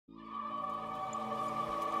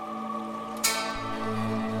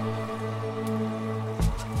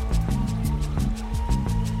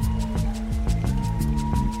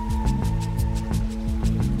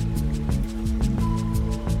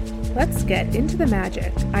Let's get into the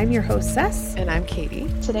magic. I'm your host, Cess. And I'm Katie.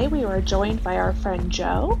 Today we are joined by our friend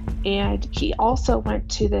Joe, and he also went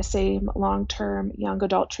to the same long-term young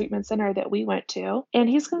adult treatment center that we went to. And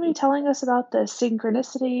he's going to be telling us about the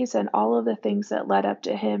synchronicities and all of the things that led up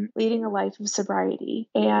to him leading a life of sobriety.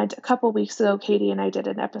 And a couple weeks ago, Katie and I did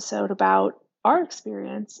an episode about our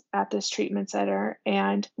experience at this treatment center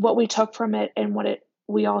and what we took from it and what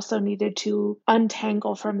we also needed to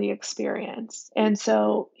untangle from the experience. And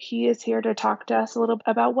so he is here to talk to us a little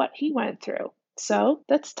about what he went through. So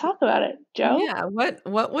let's talk about it, Joe. Yeah.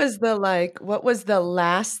 What was the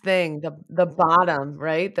last thing, the bottom,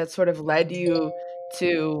 right? That sort of led you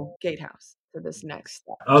to Gatehouse, to this next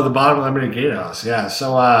step. Oh, the bottom led me to Gatehouse. Yeah.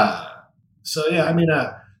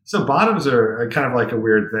 So bottoms are kind of like a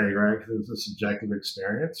weird thing, right? Because it's a subjective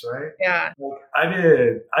experience, right? Yeah. Like I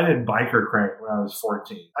did biker crank when I was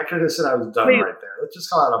 14. I could have said I was done right there. Let's just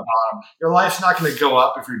call it a bottom. Your life's not going to go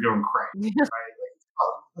up if you're doing crank, right?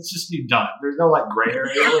 Let's just be done. There's no like gray area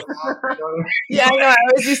with that. You know what I mean? Yeah, I know. I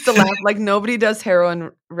always used to laugh. Like nobody does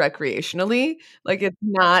heroin recreationally. Like it's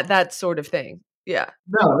not that sort of thing. Yeah.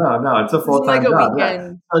 No. It's a full time like a job. weekend.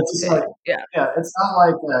 Yeah. So it's just like yeah. It's not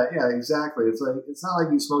like exactly. It's not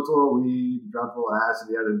like you smoked a little weed, dropped a little acid,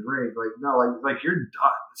 you had a drink. Like no, like you're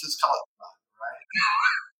done. Let's just call it done,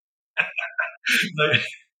 right?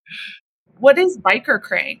 What is biker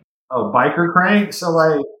crank? Oh, biker crank. So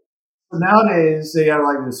nowadays they have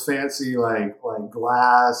like this fancy like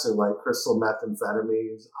glass or like crystal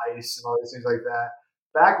methamphetamines, ice, and all these things like that.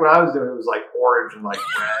 Back when I was doing it, was like orange and like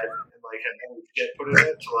red. And shit put in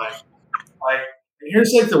it. So like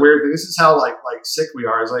here's like the weird thing. This is how like sick we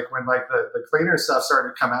are. Is like when like the cleaner stuff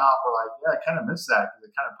started to come out, we're like, yeah, I kind of miss that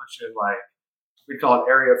because it kind of puts you in like we call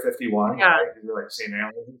it Area 51, yeah. right? Because you're like seeing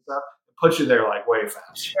aliens and stuff. It puts you there like way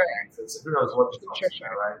fast. Sure. Right? Who knows what the fuck's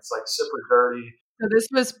there, right? It's like super dirty. So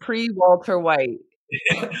this was pre-Walter White.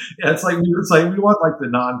 Yeah, it's like we want like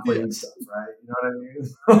the non-clean stuff, right? You know what I mean?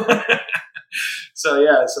 So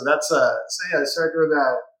that's I started doing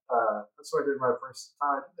that. That's what I did my first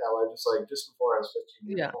time. I did that just before I was 15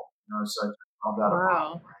 years old. You know, so I found that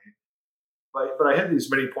out, right? But I hit these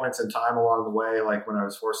many points in time along the way, like when I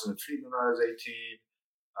was forced into treatment when I was 18.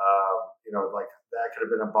 Like that could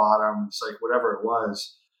have been a bottom. It's like whatever it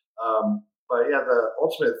was. But yeah, the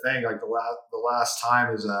ultimate thing, like the last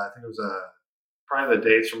time is I think it was probably the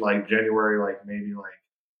dates from like January, like maybe like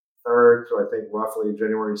 3rd, so I think roughly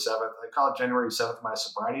January 7th. I call it January 7th my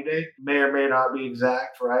sobriety date. May or may not be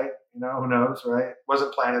exact, right? You know, who knows, right?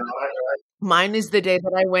 Wasn't planning on it, right? Mine is the day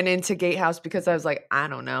that I went into Gatehouse because I was like, I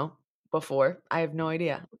don't know. Before, I have no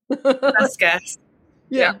idea. Best guess.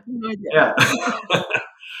 Yeah. No idea. Yeah.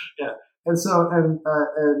 Yeah. And so, and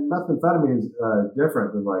methamphetamine is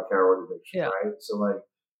different than like heroin addiction, right? So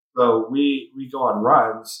we go on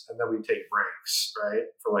runs and then we take breaks, right,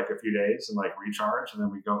 for like a few days and like recharge, and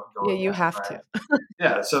then we go. Yeah, you have right? to.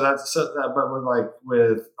 Yeah, but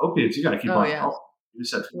with opiates, you got to keep on going. You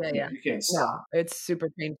just have to. You can't stop. No, it's super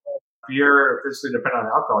painful. If you're physically dependent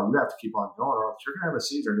on alcohol, you have to keep on going, or else you're gonna have a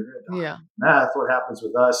seizure. You're gonna die. Yeah. Meth. What happens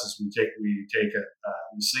with us is we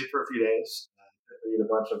sleep for a few days. We eat a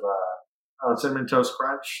bunch of cinnamon toast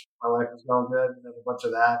crunch. My life is going good, and then a bunch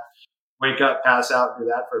of that. Wake up, pass out, do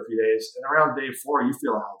that for a few days. And around day 4, you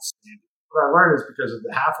feel outstanding. What I learned is because of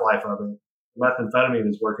the half-life of it, methamphetamine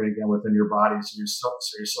is working again within your body. So you're still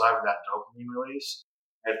having that dopamine release,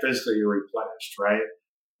 and physically you're replenished, right?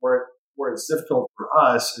 Where it's difficult for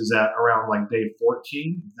us is that around like day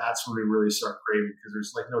 14, that's when we really start craving because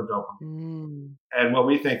there's like no dopamine. And what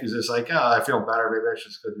we think is just like, oh, I feel better. Maybe I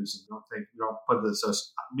should just go do something. You don't put the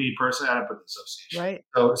association. Me personally, I don't put the association.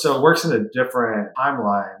 Right. So it works in a different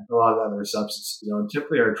timeline than a lot of other substances. And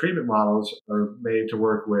typically our treatment models are made to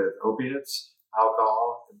work with opiates,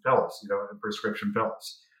 alcohol, and pills. And prescription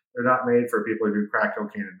pills. They're not made for people who do crack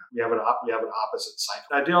cocaine. We have an opposite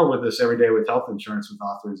cycle. I deal with this every day with health insurance with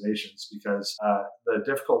authorizations because the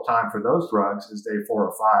difficult time for those drugs is day 4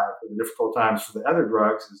 or 5. But the difficult times for the other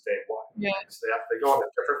drugs is day 1. Yeah. So they go in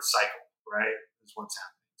a different cycle, right? Is what's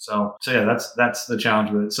happening. So yeah, that's the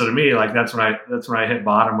challenge with it. So to me, like that's when I hit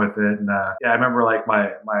bottom with it. And I remember like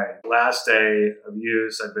my last day of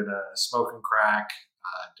use, I'd been smoking crack.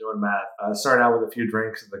 Doing meth. Started out with a few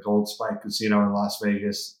drinks at the Gold Spike Casino in Las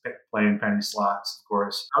Vegas, playing penny slots, of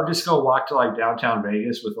course. I would just go walk to like downtown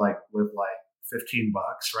Vegas with like $15,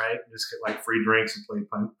 right? Just get like free drinks and play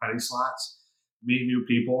penny slots, meet new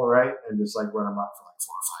people, right? And just like run them up for like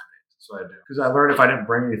 4 or 5 days. what I do. Because I learned if I didn't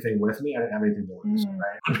bring anything with me, I didn't have anything to lose,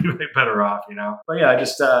 right? I'd be way better off, But yeah, I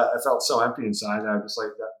felt so empty inside. I was just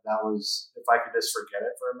like, that was, if I could just forget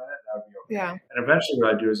it for a minute, that would be okay. Yeah. And eventually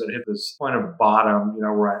what I do is I hit this point of bottom,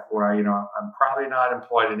 where I, I'm probably not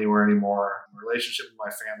employed anywhere anymore. My relationship with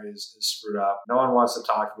my family is screwed up. No one wants to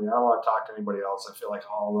talk to me. I don't want to talk to anybody else. I feel like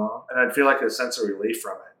all alone. And I'd feel like a sense of relief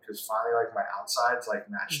from it. Because finally, like, my outsides like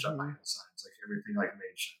matched up my insides, like everything like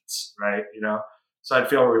made sense, right? So I'd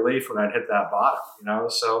feel relief when I'd hit that bottom,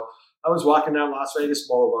 So I was walking down Las Vegas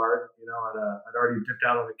Boulevard, and I'd already dipped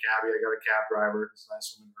out on the cabbie. I got a cab driver, this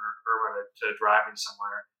nice woman, Irma, to drive me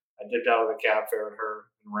somewhere. I dipped out on the cab fare with her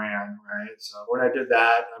and ran, right? So when I did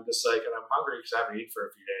that, I'm just like, and I'm hungry because I haven't eaten for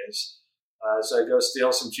a few days. So I go steal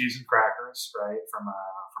some cheese and crackers, right, from a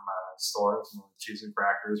store, some cheese and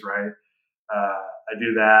crackers, right? I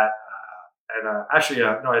do that. Actually,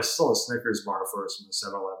 no, I stole a Snickers bar first from the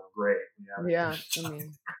 7-Eleven. Great. Yeah. I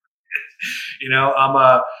mean,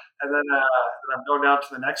 and then I'm going down to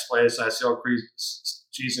the next place. I sell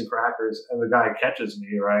cheese and crackers, and the guy catches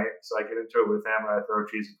me, right? So I get into it with him, and I throw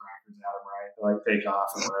cheese and crackers at him, right? I like take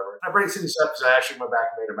off and whatever. I bring things up because I actually went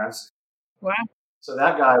back and made amends. Wow. So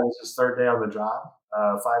that guy was his third day on the job.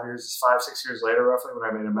 6 years later, roughly, when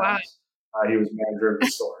I made amends. Wow. He was manager of the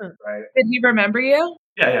store, right? Did he remember you?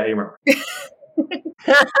 Yeah, he remembered.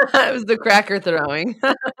 It was the cracker throwing.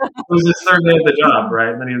 It was his third day of the job,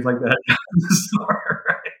 right? And then he was like the head guy of the store,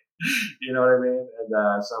 right? You know what I mean? And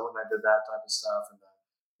so when I did that type of stuff, and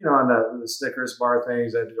on the Snickers bar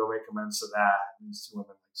things, I had to go make amends to that. And these two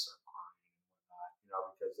women start crying and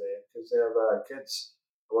whatnot, because they have kids.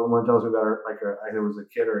 One tells me about there was a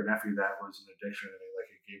kid or a nephew that was in addiction, and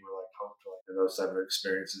it gave her hope to those type of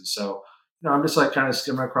experiences. So I'm just kind of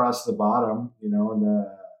skimming across the bottom, and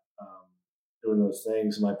doing those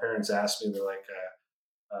things. And my parents asked me, they're like,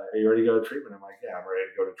 "Are you ready to go to treatment?" I'm like, "Yeah, I'm ready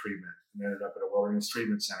to go to treatment." And I ended up at a wilderness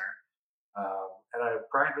treatment center, and I've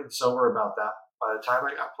probably been sober about that. By the time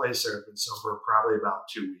I got placed there, I've been sober probably about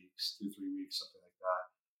 2 weeks, 2-3 weeks, something like that.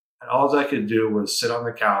 And all I could do was sit on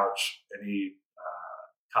the couch and eat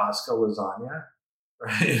Costco lasagna,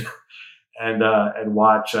 right? and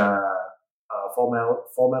watch Full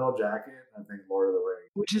Metal Jacket, and I think Lord of the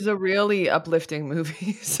Rings. Which is a really uplifting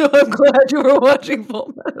movie. So I'm glad you were watching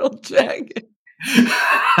Full Metal Jacket.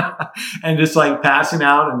 And just passing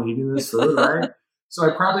out and eating this food, right? So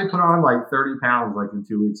I probably put on 30 pounds in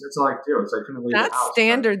 2 weeks. That's all I do. I couldn't leave the house. That's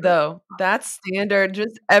standard, though. That's standard.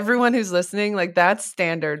 Just everyone who's listening, that's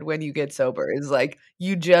standard when you get sober. Is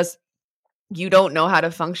you don't know how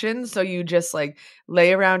to function, so you just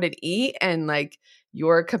lay around and eat, and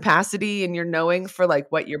your capacity and your knowing for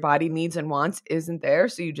what your body needs and wants isn't there,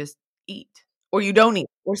 so you just eat, or you don't eat,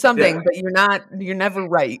 or something. Yeah. But you're never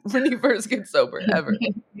right when you first get sober, ever.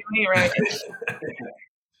 You're right.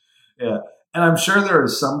 Yeah. And I'm sure there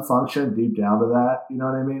is some function deep down to that. You know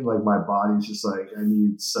what I mean? My body's just I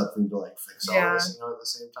need something to fix all this, at the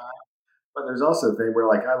same time. But there's also a thing where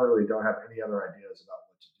I literally don't have any other ideas about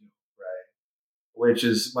what to do, right? Which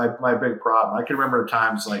is my big problem. I can remember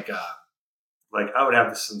times I would have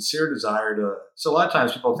the sincere desire to. So a lot of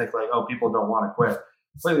times people think oh, people don't want to quit.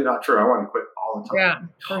 Completely not true. I want to quit all the time. Yeah,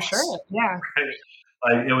 for sure. Yeah.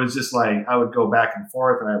 Right? It was just I would go back and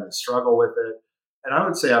forth, and I would struggle with it. And I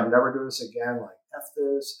would say I'm never doing this again. F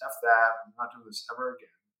this, F that. I'm not doing this ever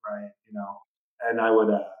again, right? And I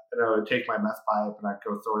would take my meth pipe and I'd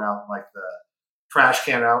go throw it out in the trash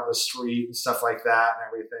can out in the street and stuff like that and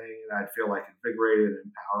everything. And I'd feel invigorated and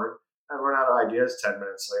empowered. I'd run out of ideas 10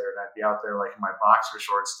 minutes later, and I'd be out there in my boxer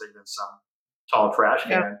shorts digging in some tall trash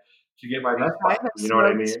can to get my meth pipe. You know what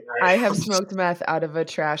I mean? I have smoked meth out of a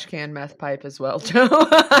trash can meth pipe as well, Joe.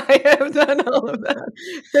 I have done all of that.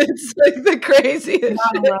 It's the craziest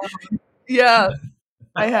shit. Yeah,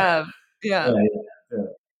 I have. Yeah.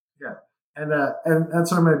 And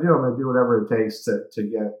that's what I'm going to do. I'm going to do whatever it takes to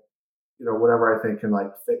get, whatever I think can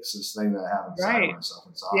fix this thing that I have inside of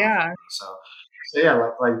myself. Yeah. So yeah,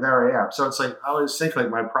 there I am. So it's I always think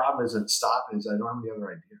my problem isn't stopping, is I don't have any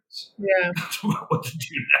other ideas. Yeah. What to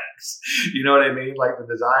do next. You know what I mean? The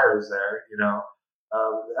desire is there,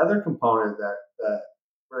 the other component that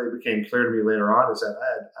really became clear to me later on is that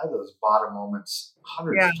I had those bottom moments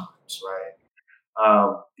hundreds of times, right?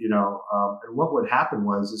 And what would happen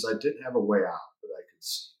is I didn't have a way out that I could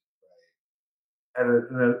see,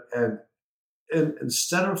 right? And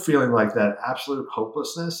instead of feeling that absolute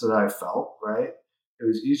hopelessness that I felt, right, it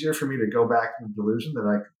was easier for me to go back to the delusion that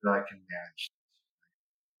I can manage,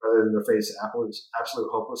 rather than to face absolute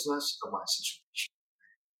hopelessness of my situation.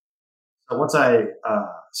 So once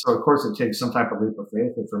so of course it takes some type of leap of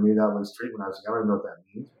faith, and for me that was treatment. I was I don't know what that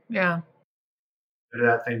means. Yeah. did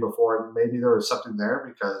that thing before, and maybe there was something there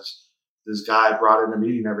because this guy brought in a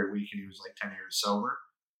meeting every week, and he was like 10 years sober,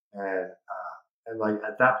 and like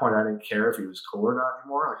at that point, I didn't care if he was cool or not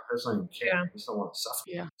anymore. Like I just don't even care. Yeah. I just don't want to suffer.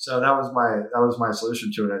 Yeah. So that was my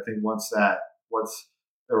solution to it. I think once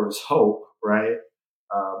there was hope, right?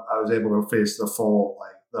 I was able to face the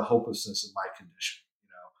hopelessness of my condition.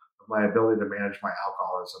 Of my ability to manage my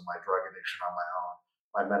alcoholism, my drug addiction on my own,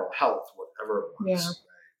 my mental health, whatever it was. Yeah. Right?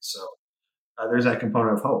 So there's that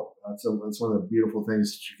component of hope. That's one of the beautiful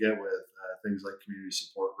things that you get with things like community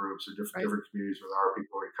support groups or different communities with our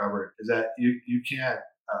people recovered, is that you can't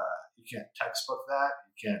textbook that,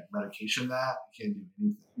 you can't medication that, you can't do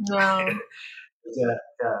anything.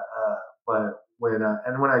 No. But when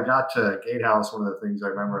I got to Gatehouse, one of the things I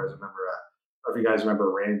remember is I don't know if you guys remember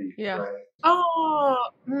Randy, right? Oh.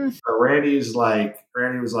 So Randy was like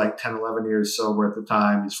 10, 11 years sober at the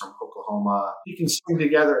time. He's from Oklahoma. He can string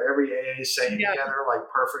together every AA saying together like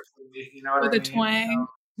perfectly. You know what With I a mean? twang.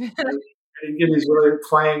 And he'd get these really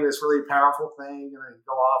playing this really powerful thing, and then he'd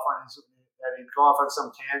go off on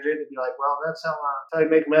some tangent and be like, "Well, that's how you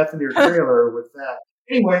make meth in your trailer with that."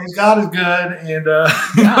 Anyways, God is good, and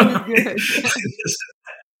God is good.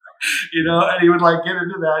 and he would like get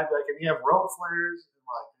into that, like, and he have road flares, and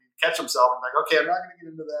like he'd catch himself and like, okay, I'm not going to get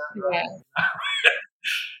into that. Right?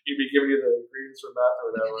 He'd be giving you the ingredients for meth or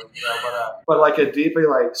whatever, but like a deeply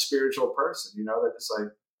like spiritual person, that just like,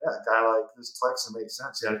 yeah, a guy like this clicks and makes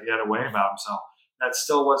sense. He had a way about himself that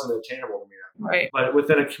still wasn't attainable to me. Right. But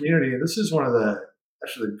within a community, and this is one of the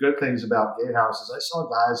good things about Gatehouse, is I saw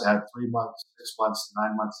guys that had 3 months, 6 months,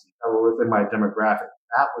 9 months that were within my demographic.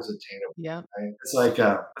 That was attainable. Yeah. Right? It's like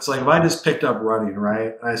if I just picked up running,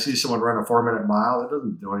 right, and I see someone run a 4-minute mile, it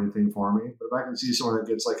doesn't do anything for me. But if I can see someone that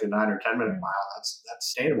gets like a 9 or 10-minute mile,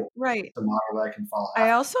 that's attainable. Right. It's a model that I can follow.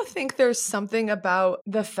 I also think there's something about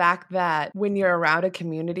the fact that when you're around a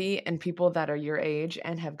community and people that are your age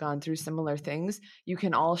and have gone through similar things, you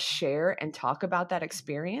can all share and talk about that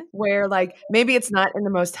experience, where like maybe it's not in the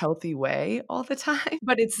most healthy way all the time,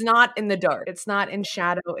 but it's not in the dark. It's not in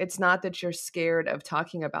shadow. It's not that you're scared of talking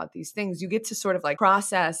about these things. You get to sort of like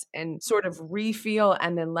process and sort of refeel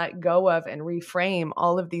and then let go of and reframe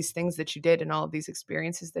all of these things that you did and all of these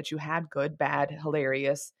experiences that you had, good, bad,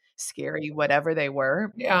 hilarious, scary, whatever they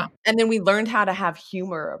were. Yeah. And then we learned how to have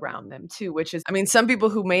humor around them too, which is, I mean, some people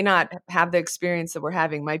who may not have the experience that we're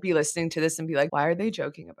having might be listening to this and be like, why are they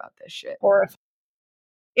joking about this shit? Horrifying.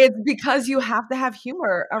 It's because you have to have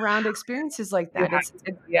humor around experiences like that.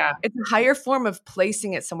 It's a higher form of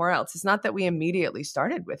placing it somewhere else. It's not that we immediately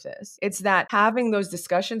started with this. It's that having those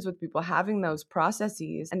discussions with people, having those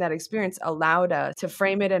processes and that experience allowed us to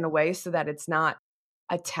frame it in a way so that it's not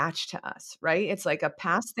attached to us, right? It's like a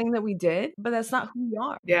past thing that we did, but that's not who we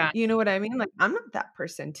are. Yeah. You know what I mean? Like, I'm not that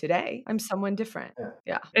person today. I'm someone different.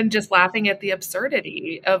 Yeah. And just laughing at the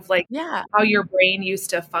absurdity of like how your brain used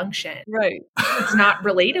to function. Right. It's not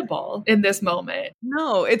relatable in this moment.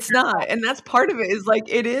 No, it's not. And that's part of it, is like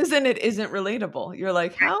it is and it isn't relatable. You're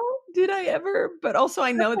like, how did I ever? But also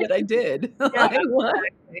I know that I did. Like, what?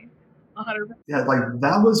 100%. Yeah, like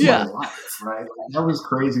that was my life, right? Like, that was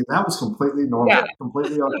crazy. That was completely normal,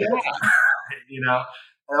 completely okay. And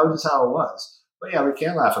that was just how it was. But yeah, we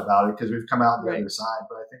can laugh about it because we've come out on the other side.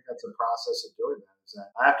 But I think that's a process of doing that. Is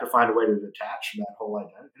that I have to find a way to detach from that whole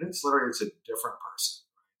identity. And it's a different person.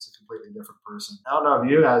 It's a completely different person. I don't know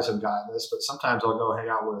if you guys have gotten this, but sometimes I'll go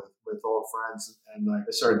hang out with old friends, and like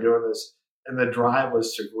I started doing this. And the drive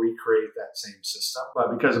was to recreate that same system.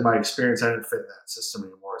 But because of my experience, I didn't fit that system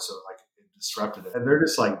anymore. So like it disrupted it. And they're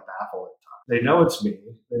just like baffled at times. They know it's me.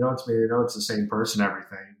 They know it's the same person,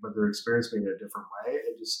 everything, but they're experiencing me in a different way.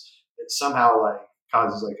 It somehow like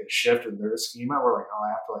causes like a shift in their schema. We're like, oh, I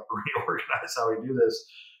have to like reorganize how we do this.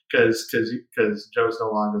 Because Joe's no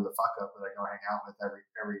longer the fuck up that I go hang out with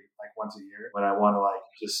every like once a year when I want to like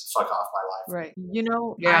just fuck off my life.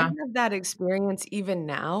 Right. I have that experience even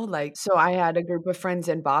now. Like, so I had a group of friends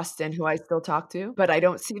in Boston who I still talk to, but I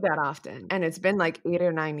don't see that often. And it's been like 8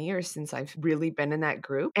 or 9 years since I've really been in that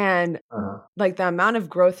group. And like the amount of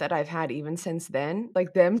growth that I've had even since then,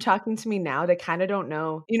 like them talking to me now, they kind of don't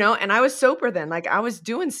know, and I was sober then. Like I was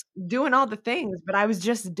doing all the things, but I was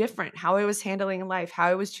just different. How I was handling life, how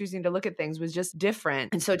I was choosing to look at things was just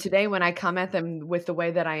different. And so today when I come at them with the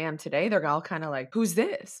way that I am today, they're all kind of like, who's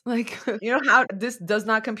this? Like, how this does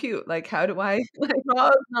not compute. Like, how do I, like,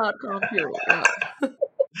 does not compute.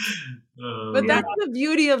 But that's the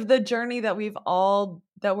beauty of the journey that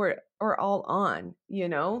we're or all on, you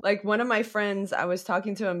know? Like one of my friends, I was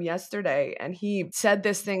talking to him yesterday and he said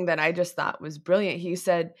this thing that I just thought was brilliant. He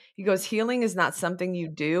goes, healing is not something you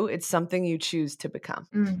do, it's something you choose to become.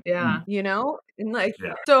 Yeah. You know? And like,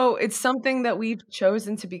 Yeah. so it's something that we've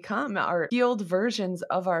chosen to become our healed versions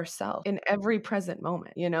of ourselves in every present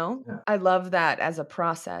moment, you know? Yeah. I love that as a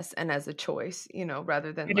process and as a choice, you know,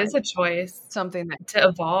 rather than It like is a choice something that to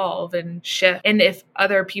evolve and shift. And if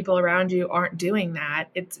other people around you aren't doing that,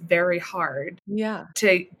 it's very hard yeah.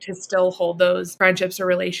 to still hold those friendships or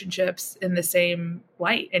relationships in the same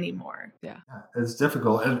light anymore. Yeah. It's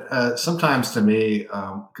difficult, and sometimes to me,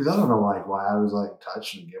 because I don't know like why I was like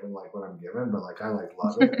touched and given like what I'm given, but like I like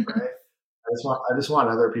love it, right? I just want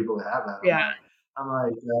other people to have that. Yeah. I'm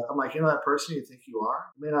like, you know, that person you think you are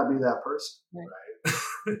may not be that person, Right.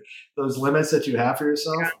 right? Those limits that you have for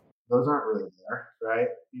yourself, Yeah. those aren't really there, right?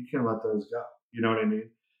 You can let those go. You know what I mean?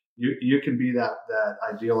 You can be that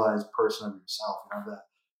idealized person of yourself. You know that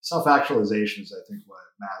self actualization is, I think, what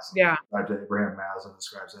Yeah. Dr. Abraham Maslow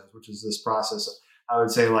describes as, which is this process of, I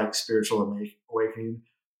would say, like spiritual awakening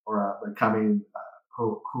or becoming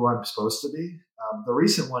who I'm supposed to be. The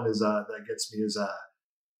recent one is that gets me is I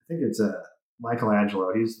think it's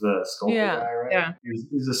Michelangelo. He's the sculptor Yeah. guy, right? Yeah.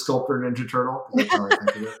 He's a sculptor Ninja Turtle because that's how I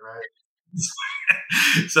think of it, right?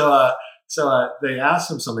 So they asked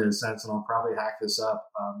him something in a sense, and I'll probably hack this up.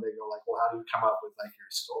 They go like, "Well, how do you come up with like your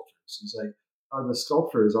sculptures?" He's like, "Oh, the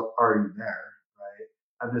sculpture is already there, right?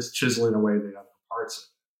 I'm just chiseling away the other parts of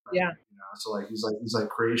it, right? Yeah. You know, so like he's like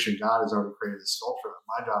creation. God has already created the sculpture.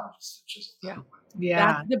 My job is just to chisel that Yeah. away."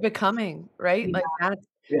 Yeah. That's the becoming, right? Yeah. Like that's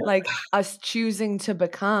Yeah, like us choosing to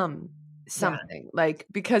become Yeah. something. Like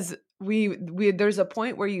because we there's a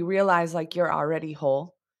point where you realize like you're already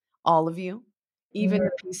whole, all of you. Even Mhm.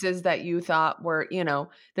 the pieces that you thought were, you know,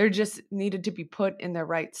 they're just needed to be put in the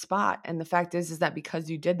right spot. And the fact is that because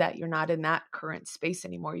you did that, you're not in that current space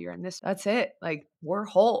anymore. You're in this. That's it. Like we're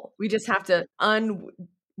whole. We just have to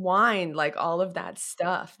unwind like all of that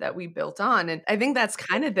stuff that we built on. And I think that's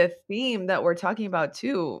kind of the theme that we're talking about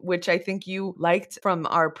too, which I think you liked from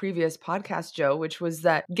our previous podcast, Joe, which was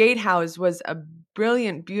that Gatehouse was a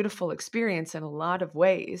brilliant, beautiful experience in a lot of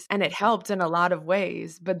ways. And it helped in a lot of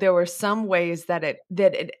ways, but there were some ways that it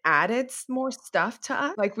added more stuff to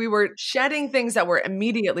us. Like we were shedding things that were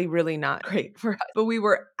immediately really not great for us, but we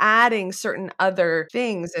were adding certain other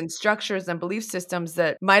things and structures and belief systems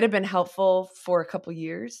that might have been helpful for a couple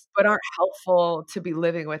years, but aren't helpful to be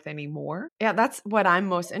living with anymore. Yeah, that's what I'm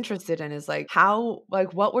most interested in is like how,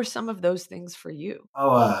 like, what were some of those things for you?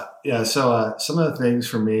 Oh, yeah. So some of the things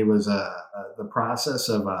for me was the process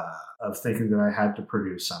of thinking that I had to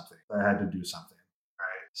produce something, that I had to do something,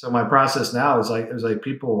 right? So my process now is like, it was like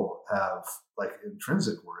people have like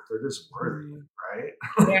intrinsic worth; they're just worthy, right?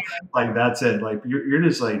 Yeah. Like that's it. Like you're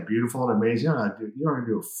just like beautiful and amazing. You don't have to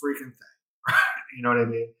do a freaking thing. You know what I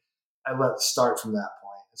mean? And let's start from that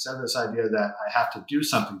point instead of this idea that I have to do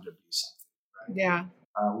something to be something, right? Yeah.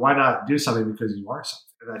 Why not do something because you are something?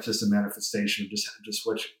 And that's just a manifestation of just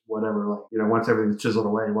whatever, like, you know, once everything's chiseled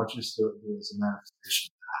away, once you just do it as a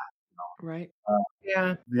manifestation. Right.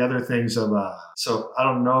 Yeah. The other things of, so I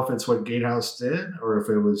don't know if it's what Gatehouse did or if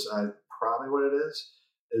it was probably what it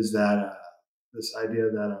is that this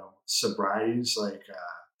idea that sobriety is like,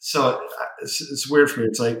 so it's weird for me.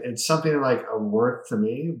 It's like, it's something like a worth to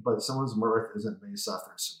me, but someone's worth isn't based off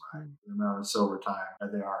their sobriety, the amount of sober time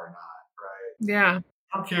that they are or not, right? Yeah.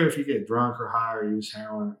 I don't care if you get drunk or high or use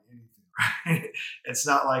heroin or anything, right? It's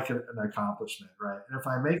not like an accomplishment, right? And if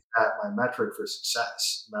I make that my metric for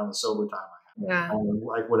success, the amount of sober time I have, Yeah.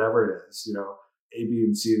 like whatever it is, you know, A, B,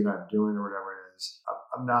 and C that I'm doing or whatever it is,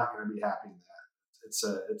 I'm not going to be happy in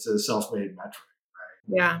that. It's a self-made metric,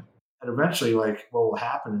 right? Yeah. And eventually, like, what will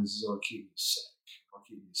happen is it'll keep me sick. It'll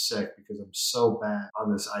keep me sick because I'm so bad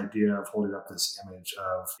on this idea of holding up this image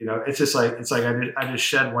of, you know, it's just like, I just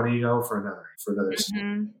shed one ego for another, Mhm. you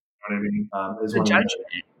know what I mean? Is The one of the,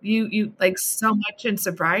 judgment. You like so much in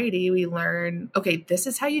sobriety, we learn, okay, this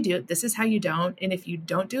is how you do it. This is how you don't. And if you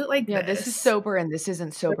don't do it like Yeah, this is this, sober and this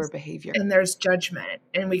isn't sober behavior. and there's judgment.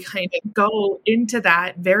 And we kind of go into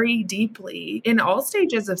that very deeply in all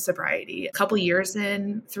stages of sobriety. A couple years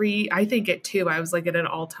in, 3, I think at 2, I was like at an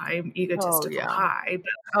all-time egotistical yeah. high.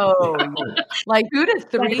 Oh, yeah. like 2 to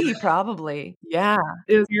 3 probably. Yeah.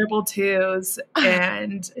 It was terrible twos.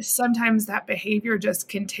 And sometimes that behavior just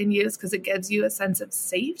continues because it gives you a sense of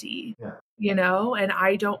safety, Yeah. you know, and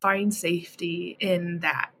I don't find safety in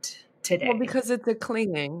that. today. Well, because it's a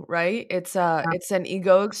clinging, right? It's an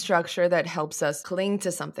egoic structure that helps us cling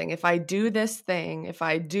to something. If I do this thing, if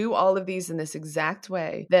I do all of these in this exact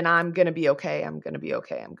way, then I'm gonna be okay. I'm gonna be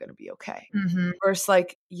okay. I'm gonna be okay. Mm-hmm. Versus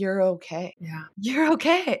like, you're okay. Yeah. You're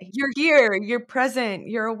okay. You're here. You're present.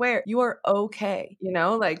 You're aware. You are okay. You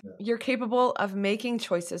know, like you're capable of making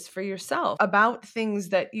choices for yourself about things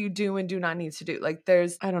that you do and do not need to do. Like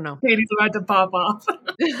I don't know. Katie's about to pop off.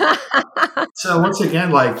 So once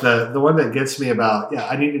again, like the one that gets me about,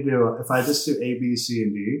 I need to do, if I just do A, B, C,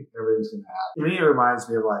 and D, everything's going to happen. To me, it reminds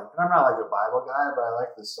me of like, and I'm not like a Bible guy, but I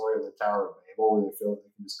like the story of the Tower of Babel where they feel like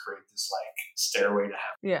they can just create this like stairway to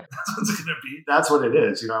heaven. Yeah. That's what it's going to be. That's what it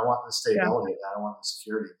is. I want the stability of that. I want the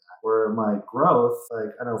security of that. Where my growth,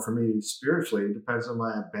 like I know for me spiritually, it depends on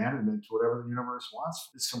my abandonment to whatever the universe wants.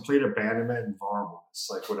 It's complete abandonment and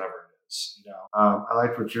vulnerableness, like whatever it is. I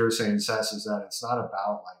like what you're saying, Sess, is that it's not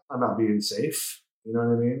about like I'm not being safe. You know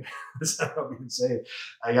what I mean? It's not about being safe.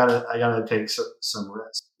 I gotta take some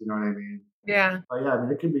risk. You know what I mean? Yeah. But yeah, I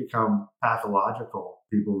mean, it can become pathological,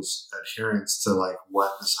 people's adherence to like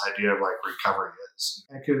what this idea of like recovery is.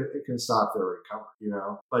 It can stop their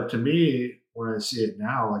recovery, But to me, when I see it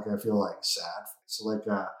now, like I feel like sad. So like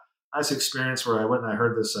this experience where I went and I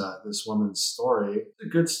heard this woman's story. It's a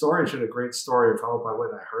good story. She had a great story of hope. I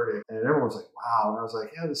went and I heard it, and everyone was like, "Wow!" And I was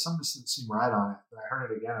like, "Yeah, there's something didn't seem right on it." And I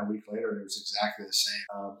heard it again a week later, and it was exactly the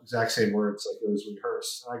same, exact same words, like it was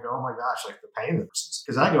rehearsed. And I go, "Oh my gosh!" Like the pain that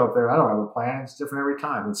because I go up there, I don't have a plan. It's different every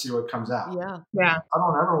time. Let's see what comes out. Yeah. I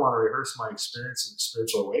don't ever want to rehearse my experience in the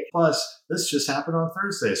spiritual awakening. Plus, this just happened on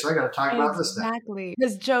Thursday, so I got to talk about this now. Exactly.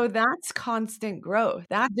 Because Joe, that's constant growth.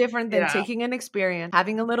 That's different than taking an experience,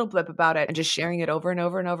 having a little blip about it, and just sharing it over and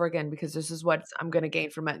over and over again because this is what I'm going to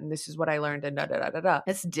gain from it, and this is what I learned, and da da da da da.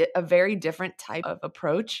 It's a very different type of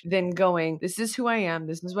approach than going, this is who I am,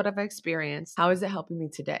 this is what I've experienced. How is it helping me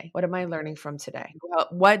today? What am I learning from today?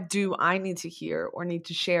 What do I need to hear or need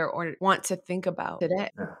to share or want to think about today?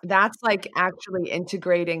 Yeah. That's like actually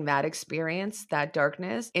integrating that experience, that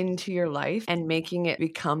darkness into your life and making it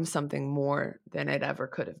become something more than it ever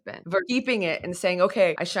could have been. For keeping it and saying,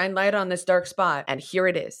 okay, I shine light on this dark spot and here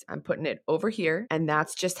it is. I'm putting it over here. And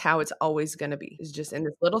that's just how it's always going to be. It's just in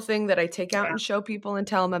this little thing that I take out and show people and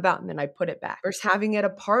tell them about, and then I put it back. Versus having it a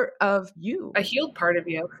part of you. A healed part of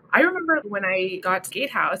you. I remember when I got to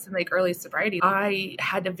Gatehouse in like early sobriety, I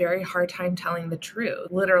had a very hard time telling the truth,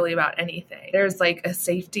 literally about anything. There's like a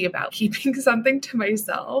safety about keeping something to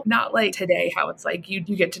myself. Not like today, how it's like you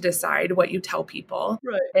get to decide what you tell people.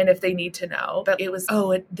 Right. And if they need to know. But it was,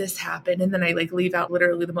 this happened. And then I like leave out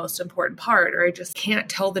literally the most important part, or I just can't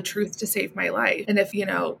tell the truth to save my life. And if,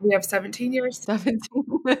 we have 17 years. 17.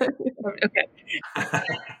 Okay.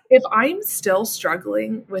 If I'm still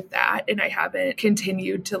struggling with that and I haven't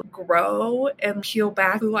continued to grow and peel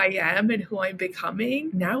back who I am and who I'm becoming,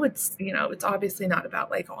 now it's obviously not about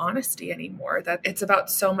like honesty anymore. That it's about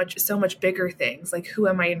so much bigger things. Like, who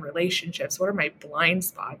am I in relationships? What are my blind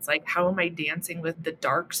spots? Like, how am I dancing with the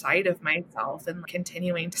dark side of myself and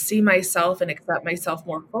continuing to see myself and accept myself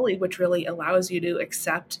more fully, which really allows you to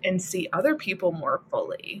accept and see other people more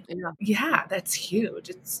fully. Yeah, that's huge.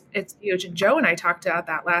 It's huge. And Joe and I talked about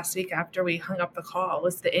that last week after we hung up the call,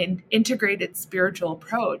 was the integrated spiritual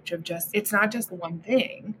approach of just, it's not just one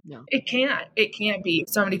thing. No. It can't be.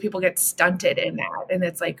 So many people get stunted in that. And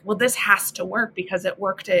it's like, well, this has to work because it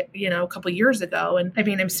worked a couple years ago. And I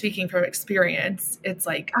mean, I'm speaking from experience. It's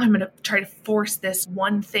like, I'm going to try to force this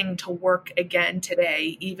one thing to work again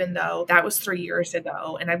today, even though that was 3 years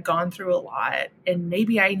ago and I've gone through a lot, and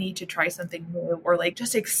maybe I need to try something new, or like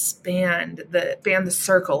just expand the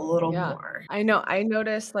circle a little more. I know. I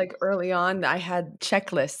noticed like early on I had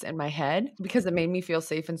checklists in my head because it made me feel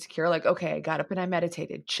safe and secure. Like, okay, I got up and I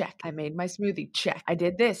meditated. Check. I made my smoothie. Check. I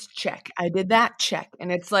did this. Check. I did that. Check.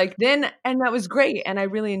 And it's like and that was great. And I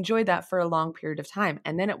really enjoyed that for a long period of time.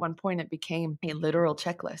 And then at one point it became a literal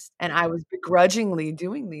checklist, and I was begrudgingly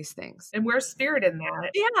doing these things. And where's spirit in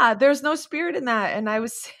that? Yeah, there's no spirit in that. And I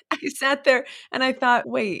sat there and I thought,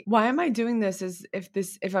 wait, why am I doing this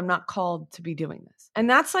if I'm not called to be doing this? And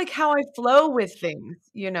that's like how I flow with things,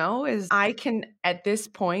 is I can at this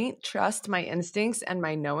point trust my instincts and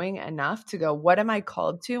my knowing enough to go, what am I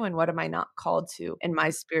called to and what am I not called to in my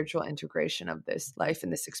spiritual integration of this life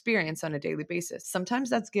and this experience on a daily basis? Sometimes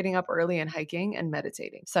that's getting up early and hiking and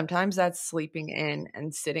meditating. Sometimes that's sleeping in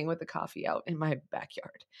and sitting with a coffee out in my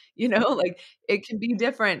backyard. Like it can be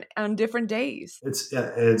different on different days. It's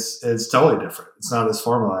totally different. It's not as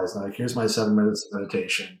formalized. Like, here's my 7 minutes of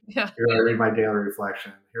meditation. Yeah. Here I read my daily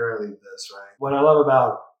reflection. Here I lead this, right? What I love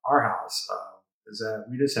about our house is that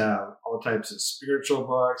we just have all types of spiritual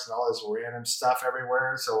books and all this random stuff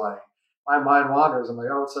everywhere. So like, my mind wanders. I'm like,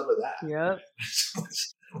 oh, what's up with that? Yep.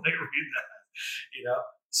 Like read that.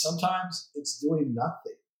 Sometimes it's doing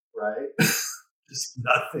nothing, right? Just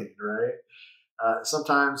nothing, right?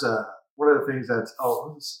 Sometimes one of the things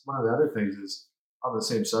one of the other things is on the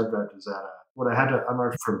same subject is that what I had to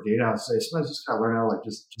unlearn from Gatehouse today, sometimes you just gotta learn how to like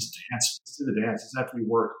just dance, just do the dance. It doesn't have to be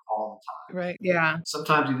work all the time. Right. Yeah.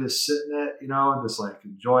 Sometimes you just sit in it, and just like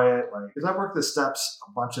enjoy it. Like, because I've worked the steps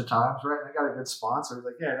a bunch of times, right? And I got a good sponsor. He's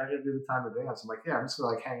like, yeah, I gotta do the time to dance. I'm like, yeah, I'm just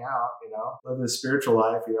gonna like hang out, live this spiritual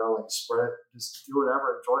life, like spread, just do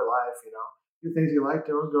whatever, enjoy life, do things you like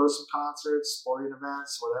doing, go to some concerts, sporting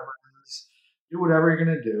events, whatever it is. Do whatever you're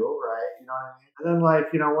gonna do, right? You know what I mean? And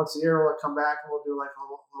then once a year we'll come back and we'll do like a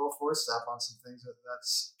little four step on some things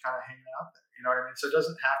that's kind of hanging out there. You know what I mean? So it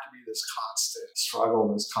doesn't have to be this constant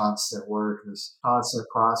struggle, this constant work, this constant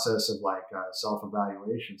process of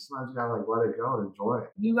self-evaluation. Sometimes you gotta let it go and enjoy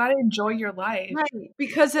it. You got to enjoy your life. Right.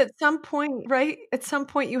 Because at some point, right? At some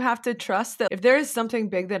point you have to trust that if there is something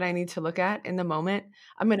big that I need to look at in the moment,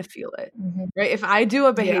 I'm going to feel it. Mm-hmm. Right? If I do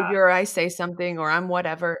a behavior or I say something or I'm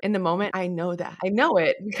whatever in the moment, I know that. I know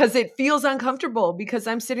it because it feels uncomfortable because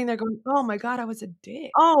I'm sitting there going, oh my God, I was a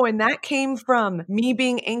dick. Oh, and that came from me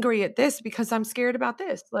being angry at this because I'm scared about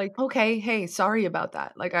this. Like, okay, hey, sorry about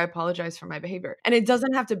that. Like, I apologize for my behavior. And it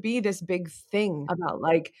doesn't have to be this big thing about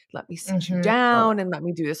like, let me sit you down and let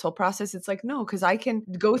me do this whole process. It's like, no, because I can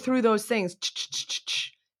go through those things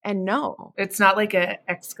and no. It's not like an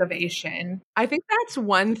excavation. I think that's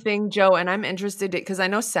one thing, Joe, and I'm interested because I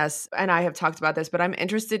know Sess and I have talked about this, but I'm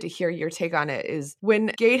interested to hear your take on it is when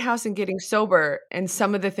Gatehouse and getting sober and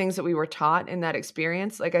some of the things that we were taught in that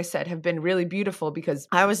experience, like I said, have been really beautiful because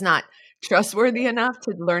I was not trustworthy enough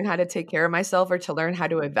to learn how to take care of myself or to learn how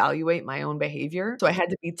to evaluate my own behavior. So I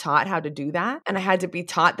had to be taught how to do that. And I had to be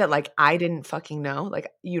taught that like, I didn't fucking know,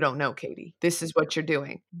 like, you don't know, Katie, this is what you're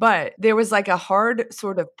doing. But there was like a hard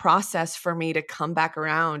sort of process for me to come back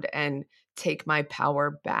around and take my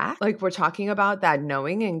power back. Like we're talking about that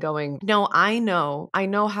knowing and going, no, I know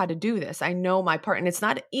how to do this. I know my part. And it's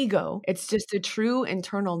not ego. It's just a true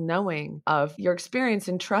internal knowing of your experience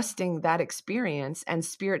and trusting that experience and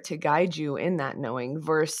spirit to guide you in that knowing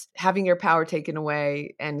versus having your power taken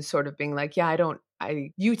away and sort of being like, yeah,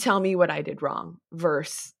 you tell me what I did wrong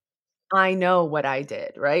versus I know what I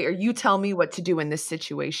did, right? Or you tell me what to do in this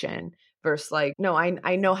situation versus like, no,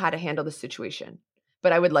 I know how to handle the situation,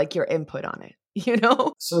 but I would like your input on it,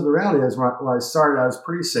 So the reality is when I started, I was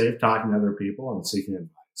pretty safe talking to other people and seeking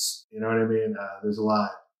advice. You know what I mean? There's a lot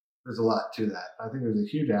to that. I think there's a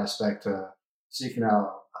huge aspect to seeking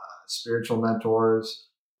out spiritual mentors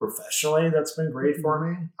professionally. That's been great for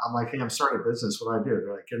me. I'm like, hey, I'm starting a business. What do I do?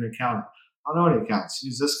 They're like, get an accountant. I don't know any accountants.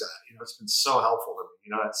 Use this guy. It's been so helpful to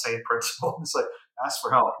me. That same principle. It's like, ask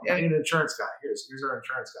for help. I need an insurance guy. Here's our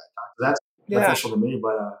insurance guy. That's beneficial to me.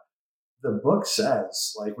 But the book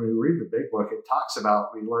says, like when we read the big book, it talks about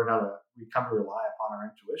we come to rely upon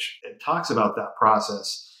our intuition. It talks about that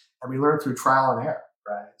process, and we learn through trial and error,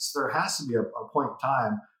 right? So there has to be a point in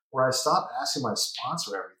time where I stop asking my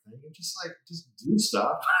sponsor everything and just do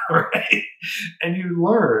stuff, right? And you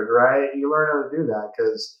learn, right? You learn how to do that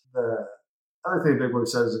because the other thing the big book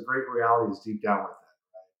says is a great reality is deep down within.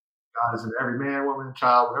 God is in every man, woman,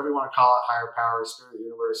 child, whatever you want to call it, higher power, spirit of the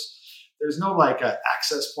universe. There's no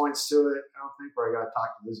access points to it. I don't think where I got to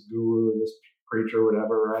talk to this guru or this preacher or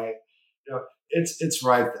whatever, right? It's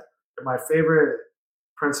right there. And my favorite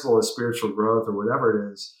principle of spiritual growth or whatever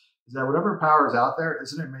it is that whatever power is out there,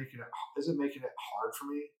 isn't it making it hard for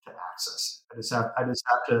me to access it? I just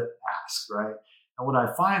have to ask, right? And when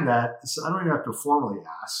I find that, I don't even have to formally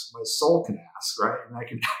ask. My soul can ask, right? And I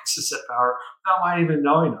can access that power without my even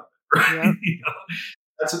knowing of it. Right? Yeah.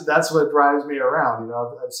 That's what drives me around.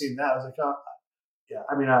 I've seen that. I was like, oh, yeah.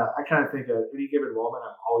 I mean, I kind of think at any given moment,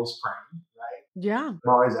 I'm always praying, right? Yeah. I'm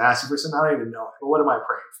always asking for something. I don't even know it, but what am I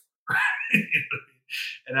praying for?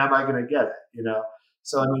 And am I going to get it?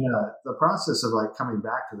 So I mean, the process of coming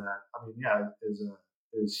back to that, I mean, yeah,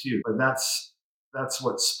 is huge. But that's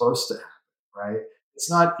what's supposed to happen, right? It's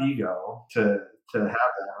not ego to have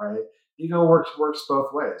that, right? Ego works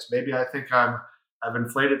both ways. Maybe I think I've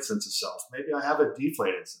inflated sense of self. Maybe I have a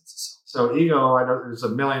deflated sense of self. So ego, I know there's a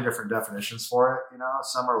million different definitions for it.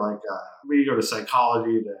 Some are like, we go to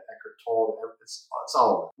psychology, to Eckhart Tolle, it's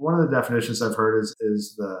all of it. One of the definitions I've heard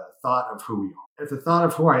is the thought of who we are. If the thought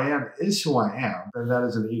of who I am is who I am, then that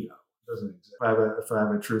is an ego. It doesn't exist. If I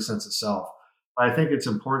have a true sense of self. I think it's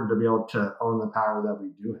important to be able to own the power that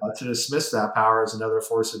we do have. To dismiss that power is another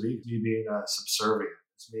force of ego. It's me being subservient.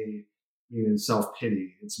 It's me being in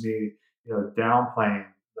self-pity. It's me downplaying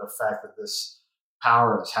the fact that this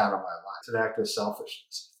power has had on my life. It's an act of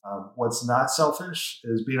selfishness. What's not selfish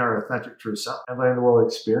is being our authentic true self and letting the world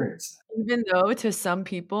experience that. Even though to some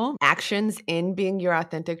people, actions in being your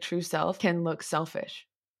authentic true self can look selfish,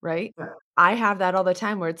 right? Yeah, I have that all the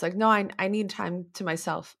time where it's like, no, I need time to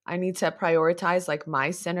myself. I need to prioritize like my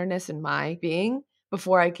centeredness and my being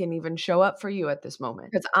before I can even show up for you at this moment.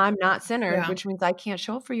 Because I'm not centered, Yeah. which means I can't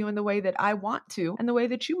show up for you in the way that I want to and the way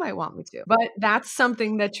that you might want me to. But that's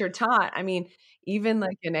something that you're taught. I mean, even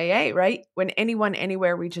like in AA, right? When anyone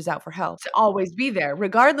anywhere reaches out for help, to always be there,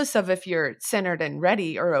 regardless of if you're centered and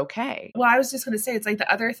ready or okay. Well, I was just going to say, it's like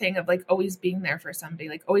the other thing of like always being there for somebody,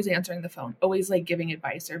 like always answering the phone, always like giving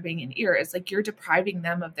advice or being an ear. It's like you're depriving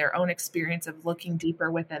them of their own experience of looking deeper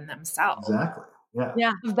within themselves. exactly. Yeah.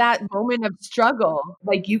 Yeah, that moment of struggle.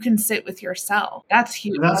 Like you can sit with yourself. That's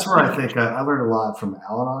huge. And that's where I think I learned a lot from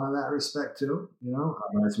Al-Anon in that respect too. I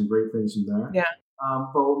learned some great things from there. Yeah.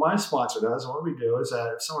 But what my sponsor does, and what we do, is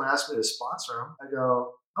that if someone asks me to sponsor them, I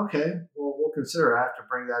go, okay, well, we'll consider. I have to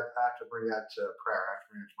bring that to prayer. I have to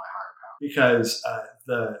bring it to my higher power, because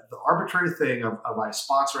the arbitrary thing of I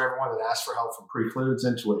sponsor everyone that asks for help from precludes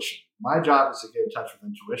intuition. My job is to get in touch with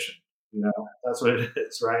intuition. That's what it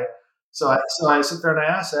is, right? So I sit there and I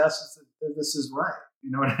ask if this is right.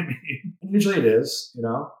 You know what I mean? And usually it is.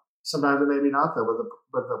 Sometimes it may be not though.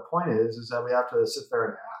 But the point is that we have to sit there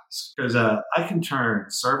and ask, because I can turn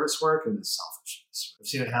service work into selfishness. I've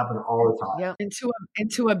seen it happen all the time. Yeah,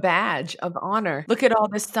 into a badge of honor. Look at all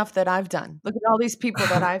this stuff that I've done. Look at all these people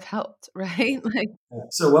that I've helped, right? Like,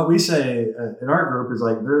 so what we say in our group is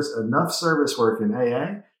like, there's enough service work in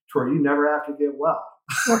AA to where you never have to get well.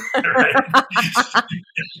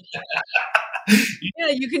 yeah,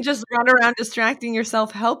 you can just run around distracting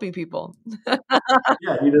yourself, helping people.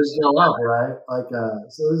 Yeah, you just go up, right? Like,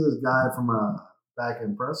 so there's this guy from back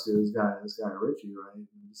in Prescott, this guy Richie, right? And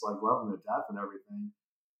just like love him to death and everything.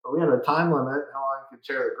 But we had a time limit how long you could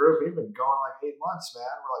chair the group. He'd been going like 8 months, man.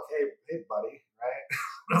 We're like, hey, buddy, right?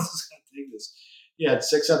 What else is gonna take this? He had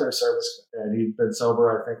 6 other service, and he'd been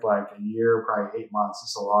sober, I think, like a year, probably 8 months.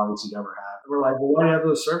 It's the longest he'd ever had. We're like, well, why do you have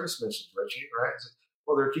those service missions, Richie? Right? He's like,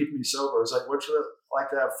 well, they're keeping me sober. It's like, would you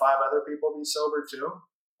like to have 5 other people be sober too?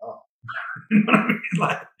 Oh. You know what I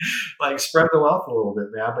mean? Like spread the wealth a little bit,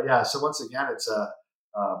 man. But yeah, so once again, it's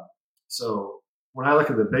so when I look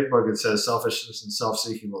at the big book, it says selfishness and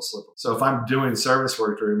self-seeking will slip. So if I'm doing service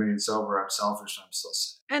work to remain sober, I'm selfish and I'm still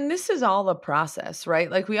sick. And this is all a process, right?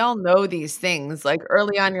 Like we all know these things. Like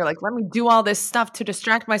early on, you're like, let me do all this stuff to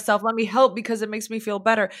distract myself. Let me help because it makes me feel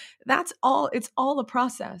better. That's all. It's all a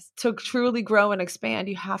process. To truly grow and expand,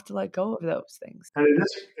 you have to let go of those things. And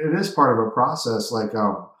it is part of a process. Like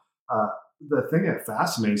the thing that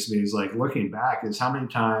fascinates me is like looking back is how many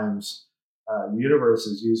times the universe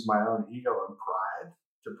has used my own ego and pride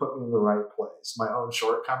to put me in the right place, my own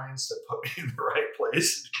shortcomings to put me in the right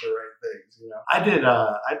place to do the right things.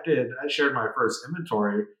 I shared my first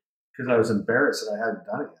inventory because I was embarrassed that I hadn't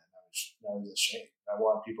done it yet. I was ashamed. I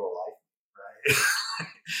wanted people to like me,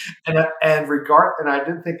 right? and I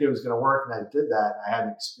didn't think it was going to work, and I did that, and I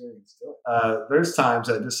hadn't experienced it. There's times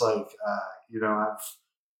that just like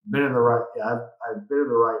I've been in the right. Yeah, I've been in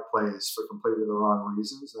the right place for completely the wrong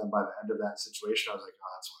reasons, and then by the end of that situation, I was like,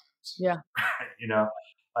 oh, that's why I was here. Yeah.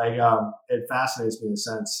 It fascinates me in a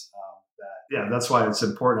sense that that's why it's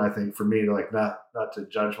important, I think, for me to like not to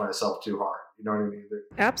judge myself too hard. You know what I mean?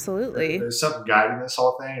 Absolutely. There's something guiding this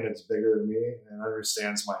whole thing, and it's bigger than me, and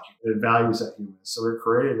understands it values that human. So we're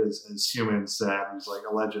created as humans to have these like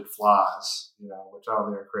alleged flaws, which I don't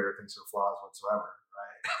think our creator thinks are flaws whatsoever,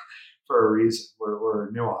 right? For a reason.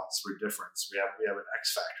 We're nuanced, we're different. We have an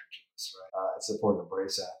X factor to us, right? It's important to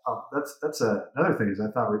embrace that. That's another thing is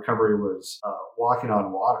I thought recovery was walking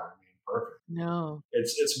on water. I mean, perfect. No.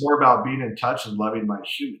 It's more about being in touch and loving my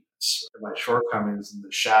humanness, and my shortcomings and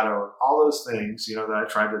the shadow, and all those things, that I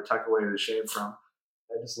tried to tuck away the shame from.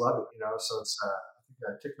 I just love it, So it's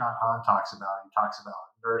I think Thich Nhat Hanh talks about. He talks about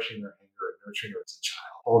nourishing their anger and nurturing it as a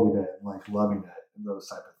child, holding it and like loving it, and those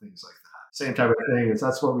type of things like that. Same type of thing.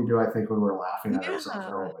 That's what we do, I think, when we're laughing at ourselves,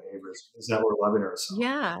 our own behaviors, is that we're loving ourselves.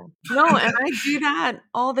 Yeah. No, and I do that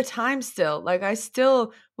all the time still. Like I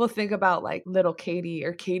still will think about like little Katie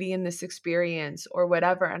or Katie in this experience or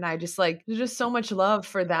whatever. And I just like, there's just so much love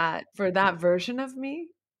for that version of me,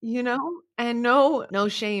 and no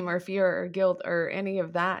shame or fear or guilt or any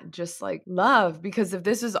of that. Just like love, because if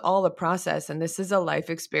this is all a process and this is a life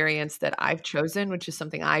experience that I've chosen, which is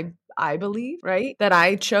something I I believe, right? That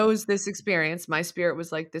I chose this experience. My spirit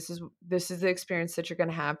was like, this is the experience that you're going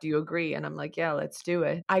to have. Do you agree? And I'm like, yeah, let's do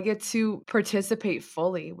it. I get to participate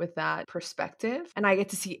fully with that perspective, and I get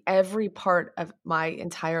to see every part of my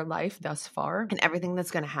entire life thus far and everything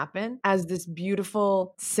that's going to happen as this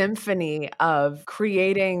beautiful symphony of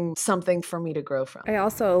creating something for me to grow from. I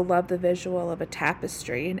also love the visual of a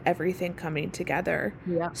tapestry and everything coming together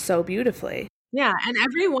so beautifully. Yeah. And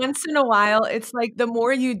every once in a while, it's like the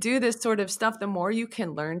more you do this sort of stuff, the more you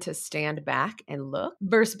can learn to stand back and look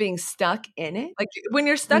versus being stuck in it. Like when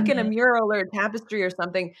you're stuck in a mural or a tapestry or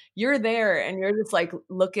something, you're there and you're just like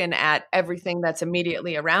looking at everything that's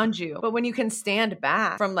immediately around you. But when you can stand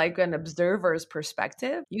back from like an observer's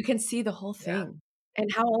perspective, you can see the whole thing. And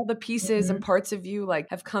how all the pieces and parts of you like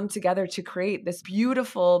have come together to create this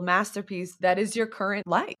beautiful masterpiece that is your current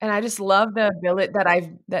life. And I just love the ability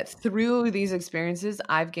that through these experiences,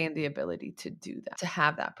 I've gained the ability to do that, to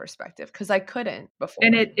have that perspective, because I couldn't before.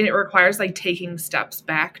 And it requires like taking steps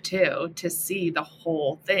back too to see the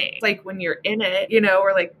whole thing. It's like when you're in it,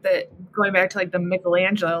 or like going back to like the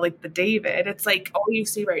Michelangelo, like the David, it's like all you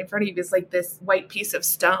see right in front of you is like this white piece of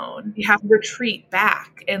stone. You have to retreat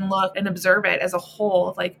back and look and observe it as a whole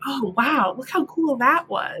of like, oh wow, look how cool that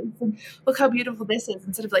was. And look how beautiful this is,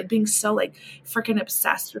 instead of like being so like freaking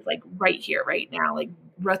obsessed with like right here, right now, like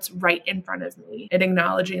what's right in front of me, and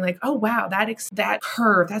acknowledging like, oh wow, that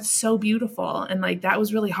curve, that's so beautiful. And like, that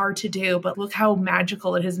was really hard to do, but look how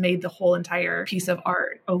magical it has made the whole entire piece of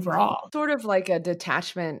art overall. Sort of like a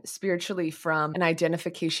detachment spiritually from an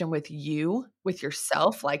identification with you, with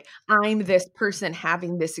yourself. Like, I'm this person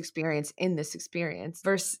having this experience in this experience,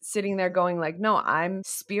 versus sitting there going like, no, I'm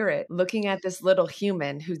spirit looking at this little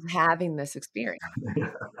human who's having this experience.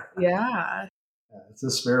 Yeah. It's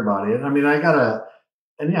a spirit body. And I mean, I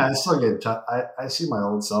still get. I see my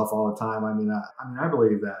old self all the time. I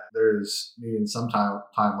believe that there's me in some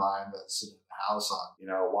timeline that's sitting in the house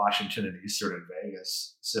on, Washington and Eastern and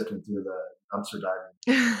Vegas, sifting through the dumpster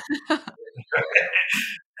diving.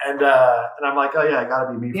 and I'm like, oh yeah, I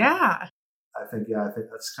got to be me. Yeah. I think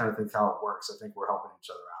that's kind of how it works. I think we're helping each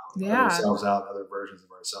other out, Yeah. ourselves out, other versions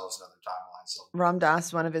of ourselves, and other timelines. So Ram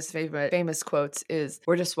Dass, one of his famous quotes is,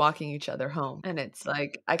 "We're just walking each other home," and it's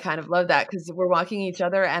like I kind of love that because we're walking each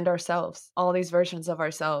other and ourselves, all these versions of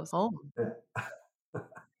ourselves home. Yeah.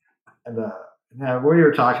 And what you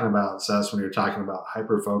were talking about, Seth, when you're talking about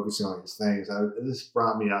hyper focusing on these things, this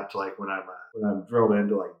brought me up to like when I'm drilled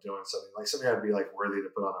into like doing something I'd be like worthy to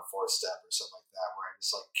put on a 4th step or something like that, where I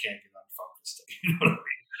just like can't get unfocused, you know what I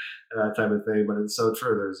mean, and that type of thing. But it's so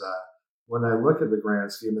true. There's when I look at the grand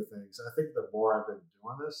scheme of things, I think the more I've been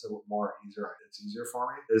doing this, the more it's easier for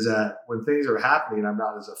me. Is that when things are happening, I'm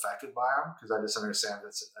not as affected by them because I just understand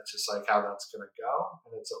that's just like how that's going to go,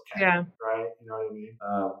 and it's okay. Yeah. Right? You know what I mean?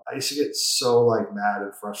 I used to get so like mad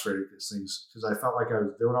and frustrated because I felt like I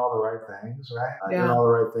was doing all the right things, right? Doing all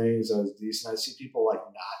the right things. I was decent. I see people like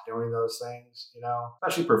not doing those things,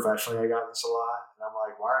 especially professionally. I got this a lot, and I'm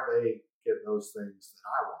like, why are they getting those things that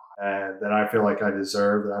I want and that I feel like I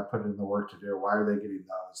deserve, that I put in the work to do? Why are they getting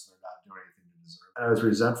those and they're not doing anything to deserve? And I was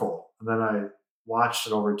resentful. And then I watched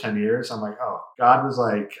it over 10 years. I'm like, oh, God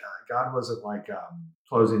wasn't like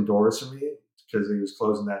closing doors for me because he was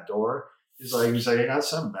closing that door. He's like, I got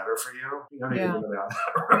something better for you. You don't need to go down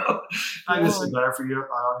that road. I got something better for you.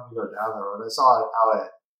 I don't need to go down that road. And I saw how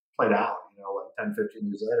it played out, like 10, 15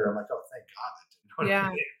 years later. I'm like, oh, thank God that didn't. You know what I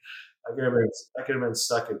mean? I could have been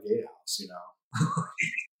stuck at Gatehouse,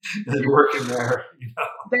 and working there.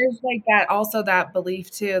 There's like that belief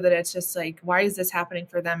too, that it's just like, why is this happening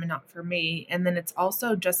for them and not for me? And then it's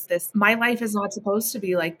also just this, my life is not supposed to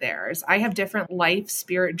be like theirs. I have different life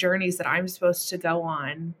spirit journeys that I'm supposed to go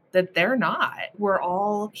on that they're not. We're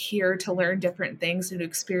all here to learn different things and to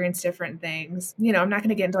experience different things. I'm not going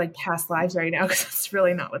to get into like past lives right now because that's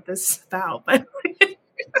really not what this is about, but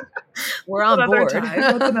we're on board.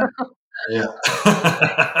 Yeah.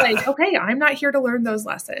 Like, okay, I'm not here to learn those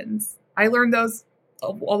lessons. I learned those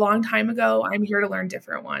a long time ago. I'm here to learn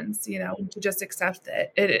different ones, to just accept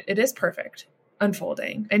that it is perfect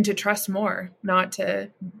unfolding, and to trust more, not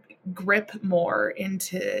to grip more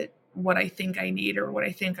into what I think I need or what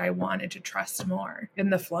I think I want, and to trust more in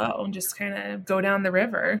the flow and just kind of go down the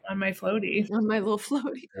river on my floaty. On my little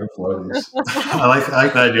floaty. Floaties. I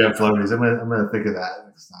like the idea of floaties. I'm gonna think of that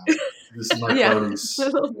next time. This is my floaties.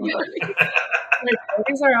 My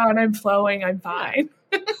floaties are on, I'm flowing, I'm fine.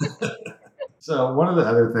 So one of the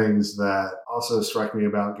other things that also struck me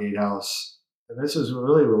about Gatehouse, and this is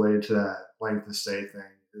really related to that length of stay thing,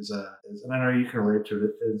 is and I know you can relate to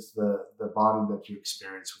it, is the bonding that you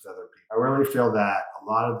experience with other people. I really feel that a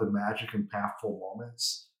lot of the magic and impactful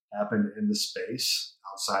moments happened in the space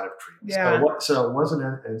outside of treatment. Yeah. So it wasn't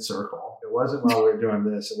in circle. It wasn't while we were doing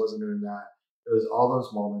this. It wasn't doing that. It was all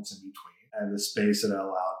those moments in between and the space that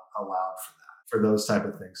allowed for that, for those type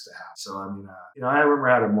of things to happen. So I mean, I remember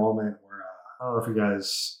I had a moment where I don't know if you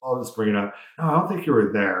guys. I'll just bring it up. No, I don't think you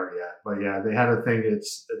were there yet, but yeah, they had a thing.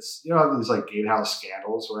 It's these like gatehouse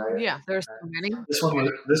scandals, right? Yeah, there's so many. This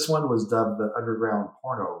one was dubbed the underground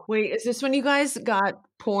porno. Wait, is this when you guys got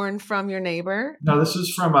porn from your neighbor? No, this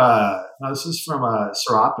is from Seropolis,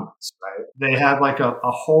 right? They had like a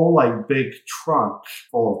whole like big trunk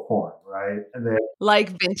full of porn, right? And they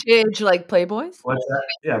like vintage, like Playboys. What's that?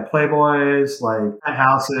 Yeah, Playboys, like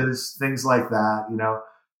houses, things like that.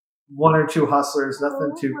 One or two hustlers,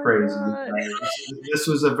 nothing too crazy. Right? This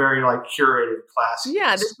was a very like curated classic.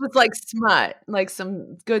 Yeah, this was like smut, like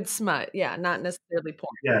some good smut. Yeah, not necessarily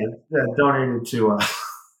porn. Yeah, donated to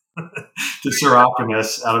to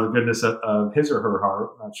Seropolis out of the goodness of his or her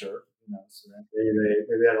heart. Not sure. So maybe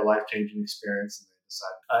they had a life changing experience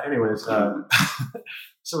and they decided.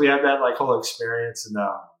 So we had that like whole experience, and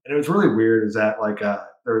it was really weird. Is that like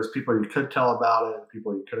there was people you could tell about it, and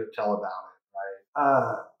people you couldn't tell about it.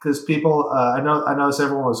 Because people, I noticed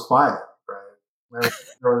everyone was quiet, right?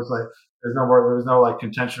 There was no like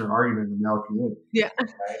contention or argument in the male community. Yeah.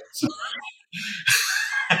 Right? So,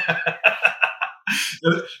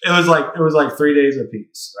 it was like 3 days of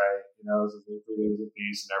peace, right? It was like 3 days of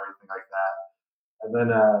peace and everything like that. And then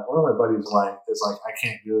one of my buddies is like, I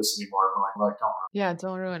can't do this anymore. I'm like, don't ruin it. Yeah,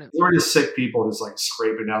 don't ruin it. We were just sick people, just like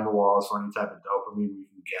scraping down the walls for any type of dopamine we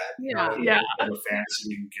can get. Yeah. The fantasy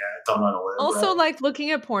we can get. Don't know how to live. Also, right? like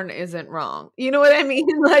looking at porn isn't wrong. You know what I mean?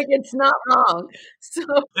 Like it's not wrong. So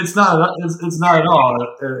it's not. It's not at all.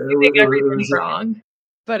 You think everything's wrong.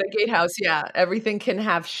 But a gatehouse, yeah, everything can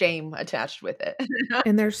have shame attached with it.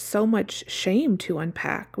 And there's so much shame to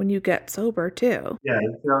unpack when you get sober too. Yeah,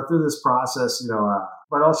 through this process,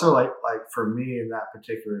 but also like for me in that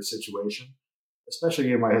particular situation,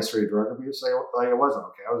 especially in my history of drug abuse, like it wasn't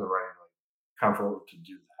okay. I wasn't ready, like comfortable to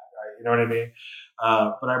do that, right? You know what I mean?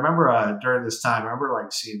 But I remember during this time, I remember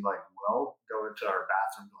like seeing like Will go into our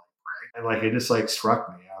bathroom to like pray, and like it just like struck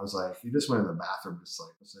me. I was like, he just went in the bathroom, just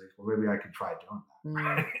like, well, maybe I could try doing that.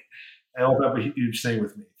 Right? It opened up a huge thing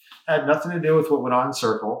with me. Had nothing to do with what went on in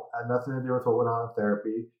Circle. Had nothing to do with what went on in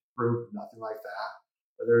therapy, group, nothing like that.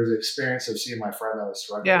 But there was an experience of seeing my friend that was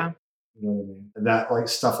struggling. Yeah. You know what I mean? And that, like,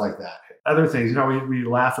 stuff like that. Other things, we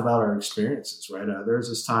laugh about our experiences, right? There was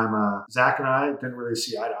this time, Zach and I didn't really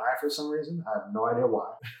see eye to eye for some reason. I have no idea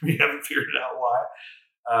why. We haven't figured out why.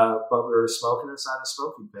 But we were smoking inside a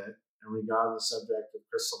smoking pit, and we got on the subject of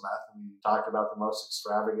crystal meth, and we talked about the most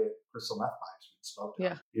extravagant crystal meth pipes we'd smoked.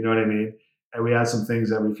 Yeah. You know what I mean? And we had some things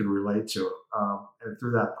that we could relate to. And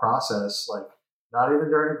through that process, like not even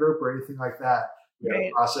during a group or anything like that, we had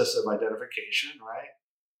a process of identification, right?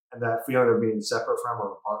 And that feeling of being separate from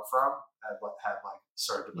or apart from had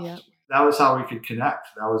started to melt away. That was how we could connect.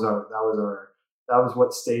 That was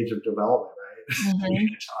what stage of development, right? Mm-hmm. We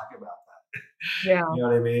could talk about that. Yeah. You know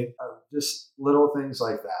what I mean? Just little things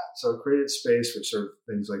like that. So it created space for certain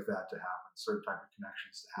things like that to happen, certain type of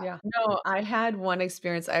connections to happen. Yeah. No, I had one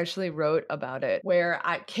experience. I actually wrote about it where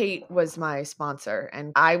Kate was my sponsor,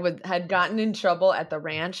 and I had gotten in trouble at the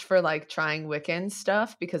ranch for like trying Wiccan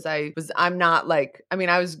stuff because I grew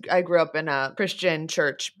up in a Christian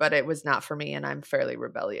church, but it was not for me, and I'm fairly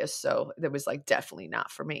rebellious. So it was like definitely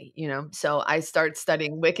not for me, So I started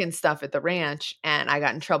studying Wiccan stuff at the ranch, and I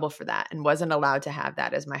got in trouble for that and wasn't allowed to have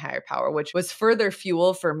that as my higher power, which was further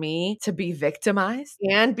fuel for me to be victimized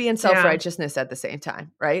and be in self-righteousness at the same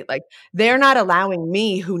time, right? Like they're not allowing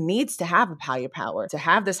me, who needs to have a higher power, to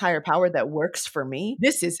have this higher power that works for me.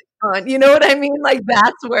 This is you know what I mean? Like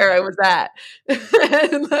that's where I was at.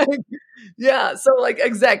 So like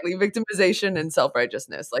exactly, victimization and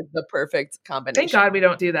self-righteousness, like the perfect combination. Thank God we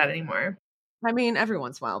don't do that anymore. I mean, every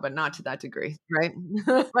once in a while, but not to that degree, right?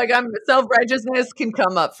 Like self-righteousness can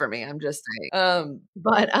come up for me. I'm just saying.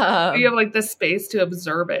 We have like the space to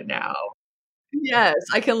observe it now. Yes,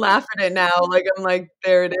 I can laugh at it now. Like I'm like,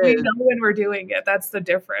 there it is. We know when we're doing it. That's the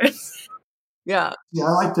difference. Yeah. Yeah,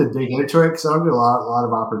 I like to dig into it because I don't get a lot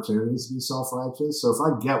of opportunities to be self-righteous. So if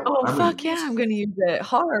I get one, I'm going to use it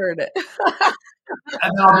hard. And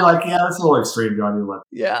then I'll be like, yeah, that's a little extreme, Johnny.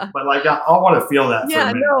 Yeah. But like, I want to feel that.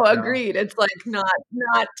 Yeah, for a minute, agreed. It's like not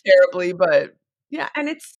terribly, but yeah. And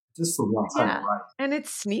it's just for one time, right? And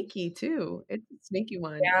it's sneaky too. It's a sneaky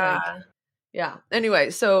one. Yeah. Yeah. Anyway,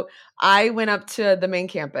 so I went up to the main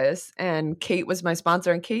campus, and Kate was my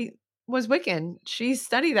sponsor, and Kate was Wiccan. She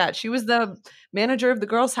studied that. She was the manager of the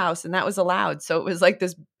girls' house, and that was allowed. So it was like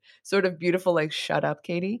this sort of beautiful, like, shut up,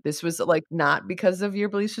 Katie. This was like not because of your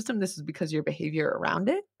belief system. This is because your behavior around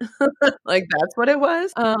it. Like that's what it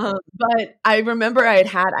was. But I remember I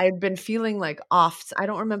had been feeling like off. I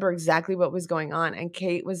don't remember exactly what was going on. And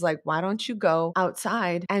Kate was like, why don't you go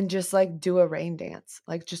outside and just like do a rain dance?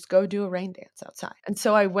 Like just go do a rain dance outside. And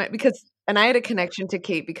so I went and I had a connection to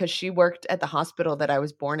Kate because she worked at the hospital that I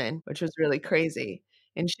was born in, which was really crazy.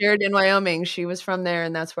 In Sheridan, Wyoming. She was from there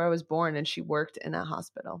and that's where I was born and she worked in that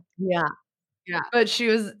hospital. Yeah. Yeah. But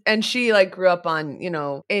she like grew up on,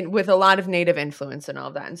 with a lot of native influence and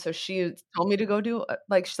all that. And so she told me to go do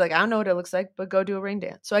she's like, I don't know what it looks like, but go do a rain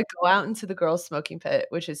dance. So I go out into the girls' smoking pit,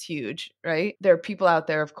 which is huge, right? There are people out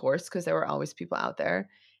there, of course, because there were always people out there.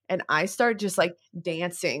 And I start just like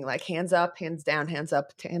dancing, like hands up, hands down, hands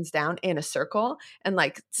up, hands down in a circle and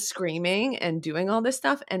like screaming and doing all this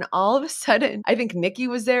stuff. And all of a sudden, I think Nikki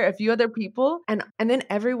was there, a few other people. And then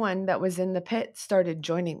everyone that was in the pit started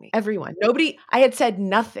joining me. Everyone. Nobody, I had said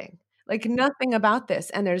nothing. Like nothing about this.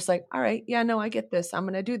 And they're just like, all right, yeah, no, I get this. I'm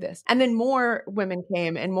going to do this. And then more women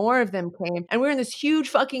came and more of them came. And we're in this huge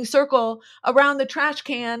fucking circle around the trash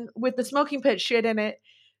can with the smoking pit shit in it,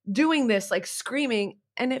 doing this, like screaming.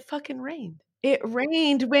 And it fucking rained. It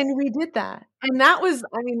rained when we did that. And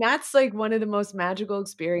that's like one of the most magical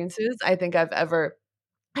experiences I think I've ever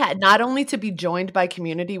had, not only to be joined by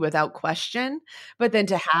community without question, but then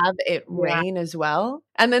to have it rain as well.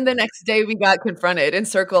 And then the next day we got confronted in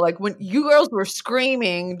circle, like when you girls were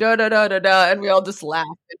screaming, da da da da da, and we all just laughed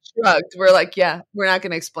and shrugged. We're like, yeah, we're not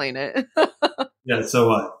going to explain it. Yeah. So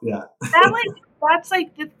what? Yeah. That's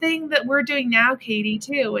like the thing that we're doing now, Katie,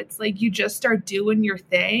 too. It's like you just start doing your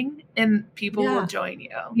thing and people will join you.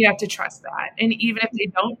 You have to trust that. And even if they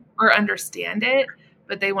don't or understand it,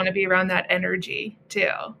 but they want to be around that energy too.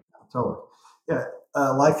 Totally. Yeah.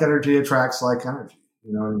 Like energy attracts like energy.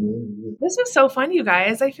 You know what I mean? This was so fun, you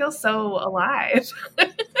guys. I feel so alive. It's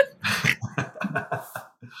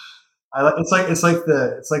like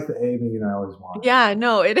the AA meeting I always wanted. Yeah,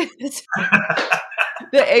 no, it is.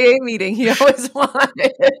 The AA meeting he always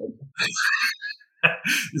wanted.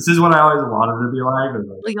 This is what I always wanted to be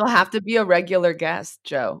like. You'll have to be a regular guest,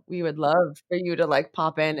 Joe. We would love for you to like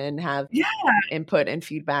pop in and have input and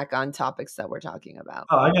feedback on topics that we're talking about.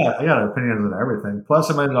 Oh, I got opinions on everything.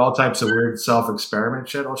 Plus, I'm into all types of weird self-experiment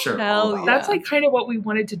shit. I'll share. That's like kind of what we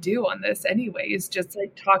wanted to do on this, anyways. Just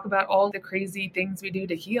like talk about all the crazy things we do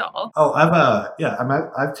to heal. Oh,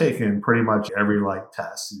 I've taken pretty much every like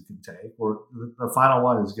test you can take. Or the final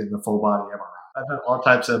one is getting the full body MRI. I've done all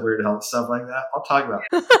types of weird health stuff like that. I'll talk about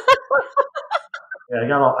it. Yeah, I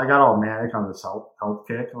got all manic on this health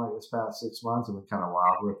kick in like this past 6 months. I've been kind of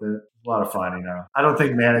wild with it. A lot of fun, I don't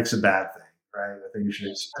think manic's a bad thing, right? I think you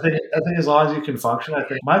should. I think as long as you can function. I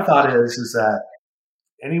think my thought is that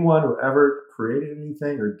anyone who ever created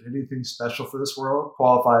anything or did anything special for this world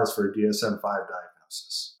qualifies for a DSM-5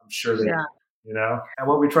 diagnosis. I'm sure they do. And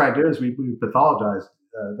what we try and do is we pathologize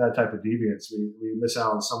that type of deviance. We miss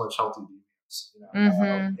out on so much healthy deviance.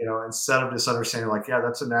 Instead of just understanding like, yeah,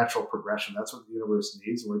 that's a natural progression. That's what the universe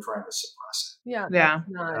needs, and we're trying to suppress it. Yeah.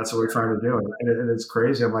 That's what we're trying to do, and it's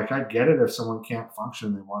crazy. I'm like, I get it if someone can't function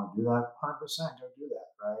and they want to do that. 100% go do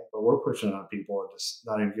that, right? But we're pushing it on people and just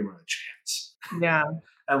not even giving them a chance. Yeah.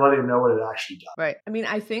 And letting them know what it actually does. Right. I mean,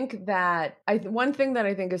 I think that one thing that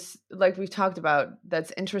I think is like we've talked about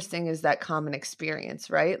that's interesting is that common experience,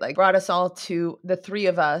 right? Like brought us all to the three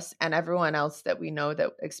of us and everyone else that we know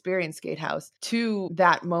that experienced Gatehouse to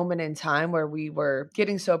that moment in time where we were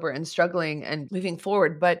getting sober and struggling and moving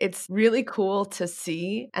forward. But it's really cool to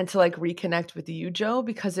see and to like reconnect with you, Joe,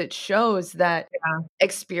 because it shows that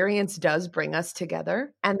experience does bring us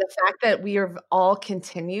together. And the fact that we have all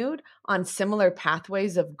continued on similar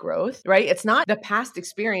pathways of growth, right? It's not the past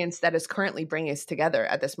experience that is currently bringing us together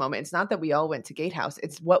at this moment. It's not that we all went to Gatehouse.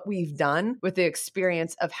 It's what we've done with the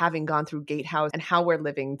experience of having gone through Gatehouse and how we're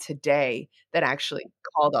living today that actually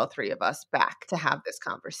called all three of us back to have this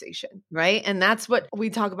conversation, right? And that's what we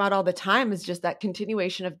talk about all the time is just that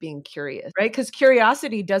continuation of being curious, right? Because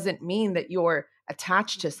curiosity doesn't mean that you're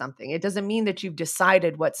attached to something. It doesn't mean that you've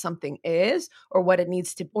decided what something is or what it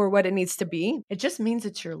needs to be. It just means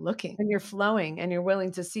that you're looking and you're flowing and you're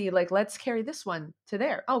willing to see like, let's carry this one to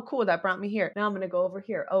there. Oh, cool. That brought me here. Now I'm going to go over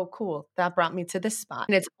here. Oh, cool. That brought me to this spot.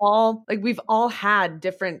 And it's all like, we've all had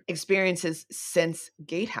different experiences since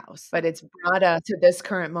Gatehouse, but it's brought us to this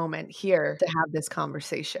current moment here to have this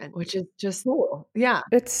conversation, which is just cool. Yeah.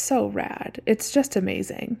 It's so rad. It's just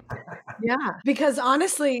amazing. Yeah. Because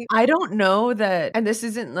honestly, I don't know that, and this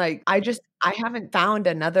isn't like, I haven't found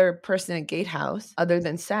another person at Gatehouse other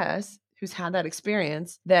than Sess who's had that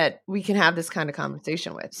experience that we can have this kind of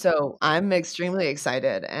conversation with. So I'm extremely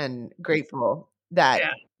excited and grateful that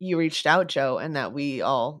Yeah. you reached out, Joe, and that we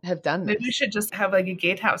all have done this. Maybe we should just have like a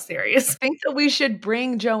gatehouse series. I think that we should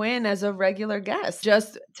bring Joe in as a regular guest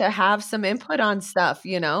just to have some input on stuff,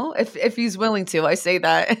 if he's willing to. I say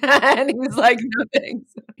that. And he's like, no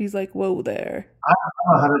thanks. He's like, whoa there.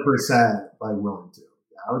 I'm 100% like willing to.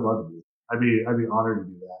 Yeah, I would love to do that. I'd be honored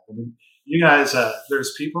to do that. I mean, you guys,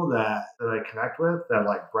 there's people that I connect with that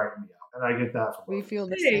like brighten me up, and I get that from We both. feel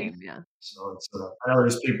the Hey. same, yeah. So it's I know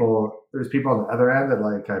there's people on the other end that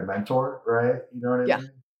like I mentor, right? You know what I Yeah.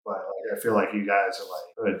 mean? But like, I feel like you guys are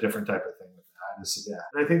like a different type of thing with that.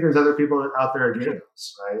 And I think there's other people out there doing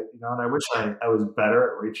this, right? And I wish I was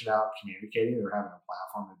better at reaching out, communicating, or having a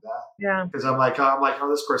platform like that. Yeah. Because I'm like, oh,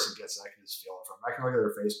 this person gets it. I can just feel it from them. I can look at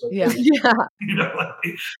their Facebook Yeah. page.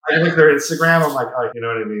 I can look at their Instagram. I'm like, oh, you know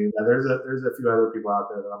what I mean? Yeah, there's a few other people out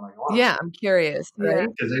there that I'm like, oh, Yeah, I'm curious, right?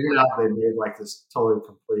 because they made like this totally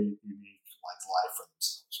complete, unique like life for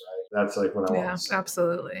themselves, right? That's like what I want. Yeah,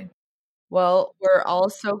 absolutely. Well, we're all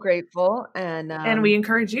so grateful, And we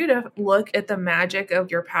encourage you to look at the magic of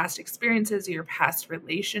your past experiences, your past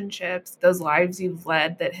relationships, those lives you've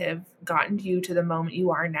led that have gotten you to the moment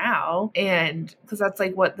you are now. And because that's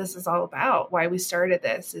like what this is all about. Why we started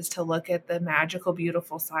this is to look at the magical,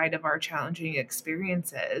 beautiful side of our challenging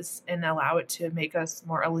experiences and allow it to make us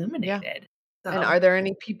more illuminated. So, And are there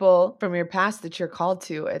any people from your past that you're called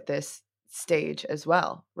to at this stage as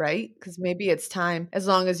well, right? Because maybe it's time, as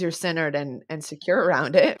long as you're centered and secure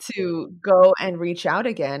around it, to go and reach out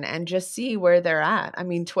again and just see where they're at. I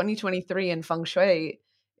mean, 2023 in feng shui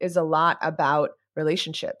is a lot about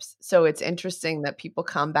relationships. So it's interesting that people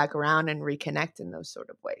come back around and reconnect in those sort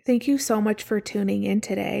of ways. Thank you so much for tuning in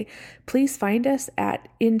today. Please find us at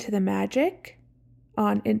Into the Magic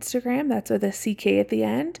on Instagram. That's with a CK at the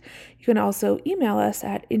end. You can also email us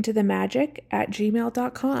at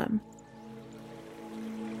intothemagic@gmail.com.